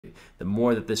the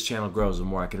more that this channel grows, the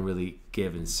more I can really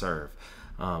give and serve.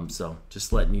 So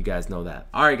just letting you guys know that.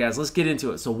 All right, guys, let's get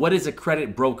into it. So what is a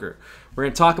credit broker? We're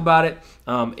going to talk about it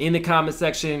in the comment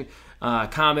section.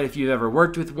 Comment if you've ever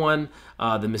worked with one,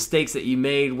 the mistakes that you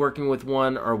made working with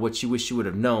one, or what you wish you would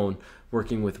have known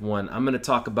working with one. I'm going to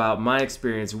talk about my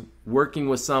experience working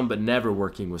with some but never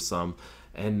working with some,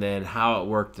 and then how it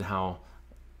worked and how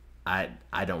I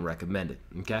don't recommend it.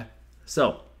 Okay,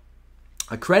 so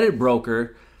a credit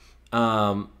broker,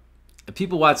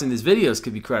 people watching these videos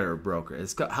could be credit broker.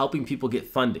 It's helping people get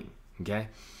funding. Okay,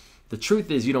 the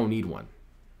truth is you don't need one.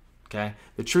 Okay,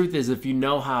 the truth is if you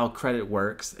know how credit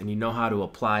works and you know how to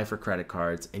apply for credit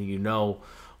cards and you know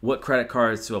what credit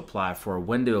cards to apply for,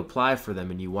 when to apply for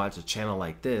them, and you watch a channel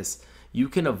like this, you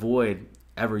can avoid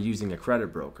ever using a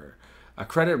credit broker. A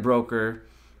credit broker,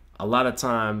 a lot of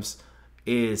times,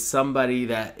 is somebody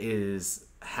that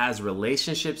has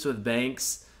relationships with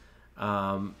banks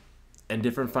and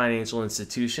different financial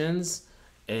institutions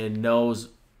and knows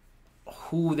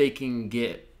who they can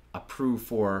get approved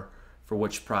for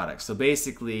which product. So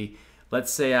basically,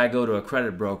 let's say I go to a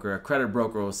credit broker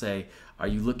will say, are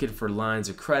you looking for lines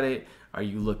of credit? Are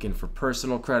you looking for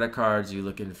personal credit cards? Are you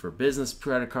looking for business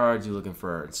credit cards? Are you looking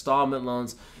for installment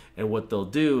loans? And what they'll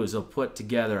do is they'll put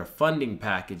together a funding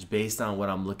package based on what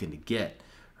I'm looking to get,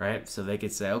 right? So they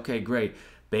could say, okay, great.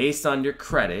 Based on your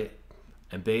credit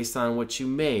and based on what you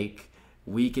make,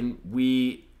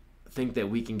 we think that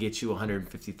we can get you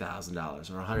 $150,000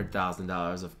 or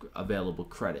 $100,000 of available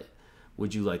credit.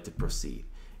 Would you like to proceed?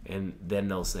 And then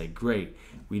they'll say, great,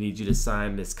 we need you to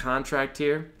sign this contract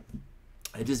here.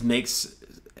 It just makes,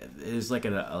 it's like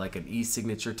an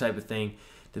e-signature type of thing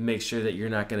to make sure that you're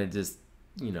not going to just,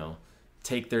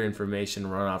 take their information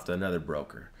and run off to another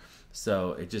broker.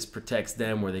 So it just protects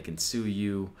them where they can sue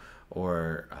you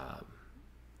or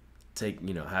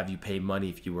have you pay money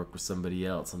if you work with somebody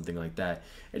else, something like that.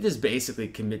 It just basically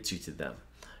commits you to them,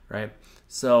 right?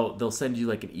 So they'll send you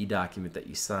like an e-document that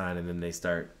you sign, and then they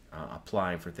start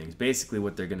applying for things. Basically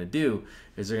what they're going to do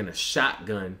is they're going to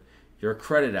shotgun your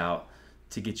credit out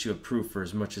to get you approved for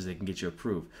as much as they can get you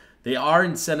approved. They are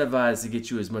incentivized to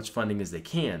get you as much funding as they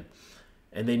can,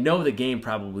 and they know the game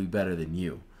probably better than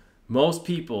you. Most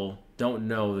people don't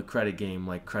know the credit game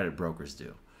like credit brokers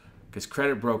do, because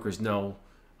credit brokers know,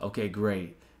 okay,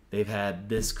 great, they've had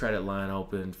this credit line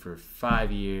open for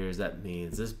 5 years. That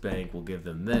means this bank will give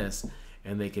them this,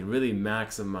 and they can really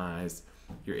maximize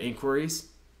your inquiries.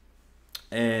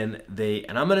 And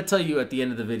I'm going to tell you at the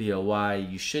end of the video why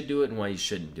you should do it and why you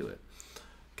shouldn't do it.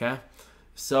 Okay?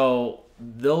 So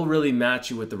they'll really match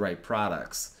you with the right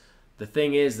products. The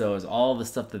thing is, though, is all the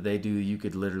stuff that they do, you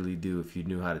could literally do if you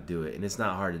knew how to do it. And it's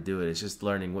not hard to do it. It's just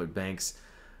learning what banks,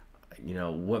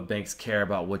 what banks care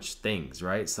about which things,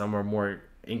 right? Some are more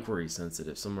inquiry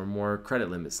sensitive. Some are more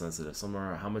credit limit sensitive. Some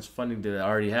are how much funding do they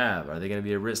already have? Are they going to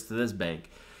be a risk to this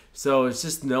bank? So it's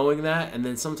just knowing that, and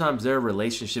then sometimes their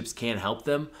relationships can't help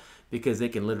them because they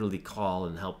can literally call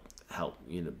and help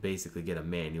basically get a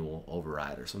manual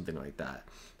override or something like that.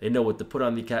 They know what to put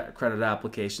on the credit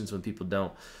applications when people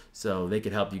don't, so they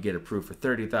could help you get approved for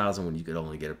 $30,000 when you could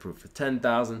only get approved for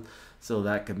 $10,000. So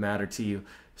that could matter to you.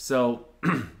 So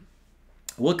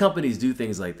what companies do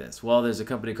things like this? Well, there's a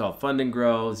company called Fund and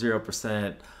Grow,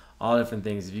 0%, all different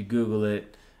things. If you Google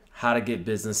it, how to get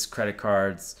business credit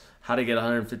cards, how to get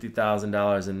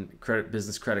 $150,000 in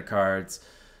business credit cards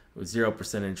with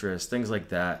 0% interest, things like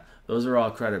that. Those are all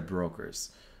credit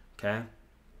brokers, okay?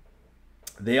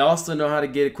 They also know how to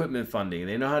get equipment funding.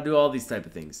 They know how to do all these type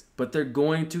of things, but they're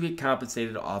going to get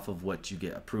compensated off of what you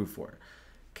get approved for.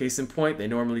 Case in point, they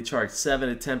normally charge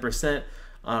 7 to 10%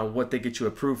 on what they get you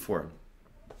approved for.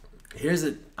 Here's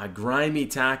a grimy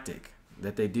tactic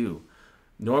that they do.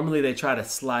 Normally, they try to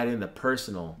slide in the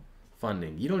personal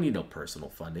funding. You don't need no personal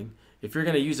funding. If you're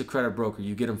going to use a credit broker,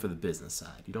 you get them for the business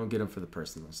side. You don't get them for the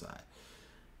personal side.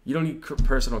 You don't need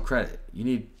personal credit. You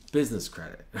need business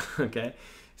credit, okay?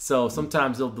 So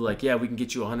sometimes they'll be like, yeah, we can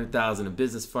get you $100,000 in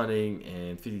business funding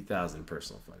and $50,000 in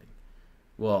personal funding.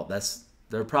 Well,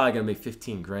 they're probably going to make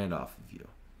 15 grand off of you,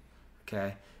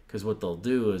 okay? Because what they'll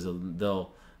do is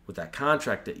they'll with that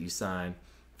contract that you sign,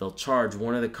 they'll charge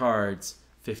one of the cards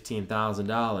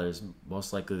 $15,000,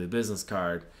 most likely the business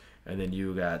card, and then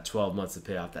you got 12 months to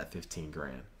pay off that 15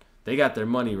 grand. They got their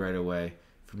money right away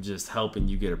from just helping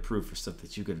you get approved for stuff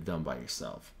that you could have done by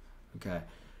yourself. Okay,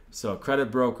 so a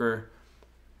credit broker,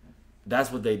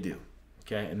 that's what they do.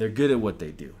 Okay, and they're good at what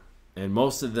they do, and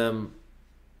most of them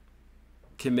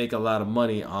can make a lot of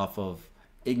money off of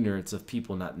ignorance of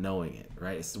people not knowing it.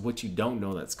 Right, it's what you don't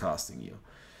know that's costing you.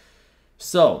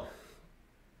 So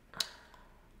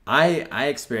I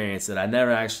experienced it. I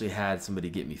never actually had somebody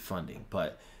get me funding,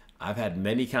 but I've had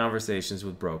many conversations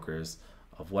with brokers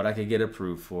of what I could get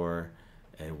approved for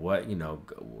and what, you know,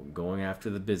 going after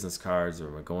the business cards or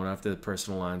going after the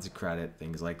personal lines of credit,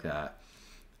 things like that.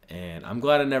 And I'm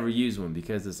glad I never used one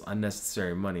because it's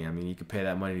unnecessary money. I mean, you could pay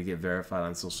that money to get verified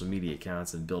on social media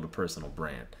accounts and build a personal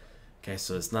brand. Okay,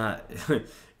 so it's not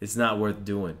it's not worth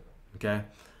doing. Okay,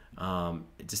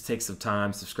 it just takes some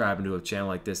time subscribing to a channel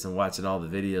like this and watching all the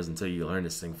videos until you learn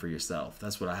this thing for yourself.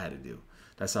 That's what I had to do.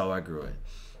 That's how I grew it.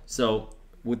 So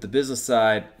with the business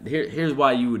side, here's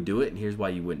why you would do it and here's why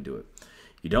you wouldn't do it.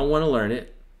 You don't want to learn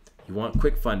it. You want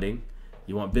quick funding.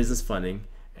 You want business funding.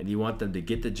 And you want them to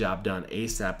get the job done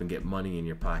ASAP and get money in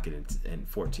your pocket in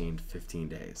 14 to 15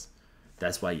 days.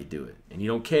 That's why you do it. And you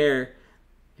don't care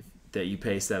that you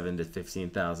pay $7,000 to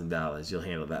 $15,000. You'll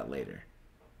handle that later.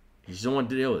 You just don't want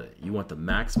to deal with it. You want the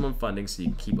maximum funding so you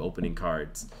can keep opening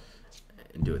cards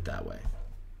and do it that way.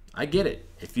 I get it.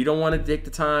 If you don't want to take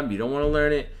the time, you don't want to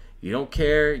learn it, you don't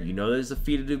care, you know there's a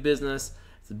fee to do business,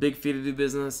 it's a big fee to do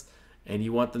business, and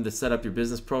you want them to set up your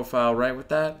business profile right with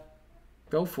that,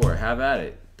 go for it. Have at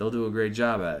it. They'll do a great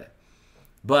job at it.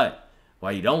 But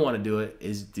why you don't want to do it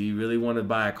is, do you really want to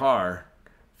buy a car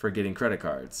for getting credit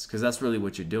cards? Because that's really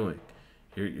what you're doing.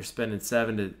 You're spending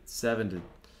 $7,000 to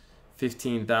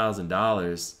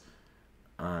 $15,000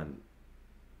 on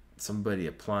somebody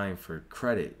applying for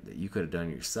credit that you could have done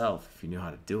yourself if you knew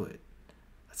how to do it.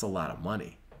 That's a lot of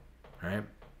money, right?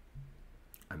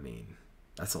 I mean,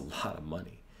 that's a lot of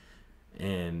money.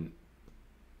 And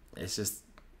it's just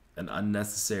an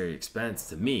unnecessary expense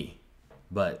to me,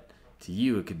 but to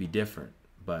you it could be different.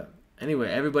 But anyway,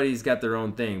 everybody's got their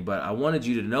own thing, but I wanted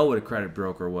you to know what a credit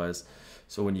broker was.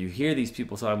 So when you hear these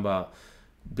people talking about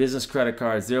business credit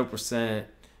cards, 0%,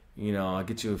 you know, I'll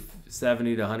get you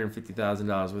 $70,000 to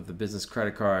 $150,000 worth of business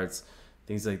credit cards,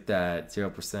 things like that,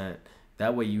 0%.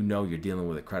 That way you know you're dealing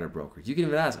with a credit broker. You can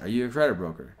even ask, are you a credit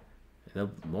broker? And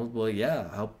most will,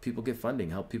 yeah, help people get funding,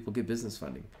 help people get business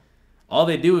funding. All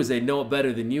they do is they know it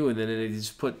better than you, and then they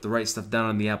just put the right stuff down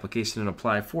on the application and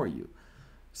apply for you.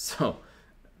 So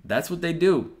that's what they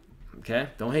do. Okay?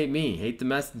 Don't hate me. Hate the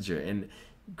messenger. And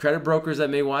credit brokers that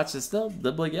may watch this, they'll be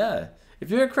like, yeah. If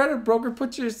you're a credit broker,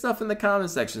 put your stuff in the comment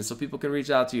section so people can reach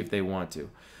out to you if they want to.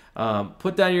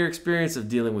 Put down your experience of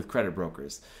dealing with credit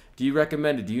brokers. Do you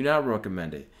recommend it? Do you not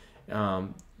recommend it?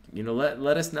 You know,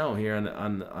 let us know here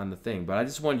on the thing. But I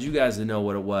just wanted you guys to know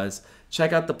what it was.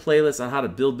 Check out the playlist on how to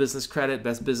build business credit,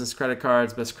 best business credit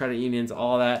cards, best credit unions,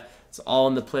 all that. It's all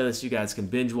in the playlist. You guys can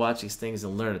binge watch these things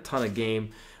and learn a ton of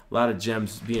game. A lot of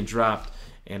gems being dropped.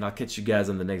 And I'll catch you guys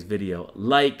on the next video.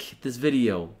 Like this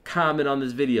video, comment on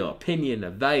this video, opinion,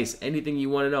 advice, anything you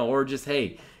want to know, or just,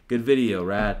 hey, good video,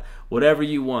 Rad. Whatever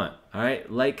you want. All right,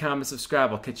 like, comment,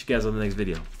 subscribe. I'll catch you guys on the next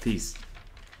video. Peace.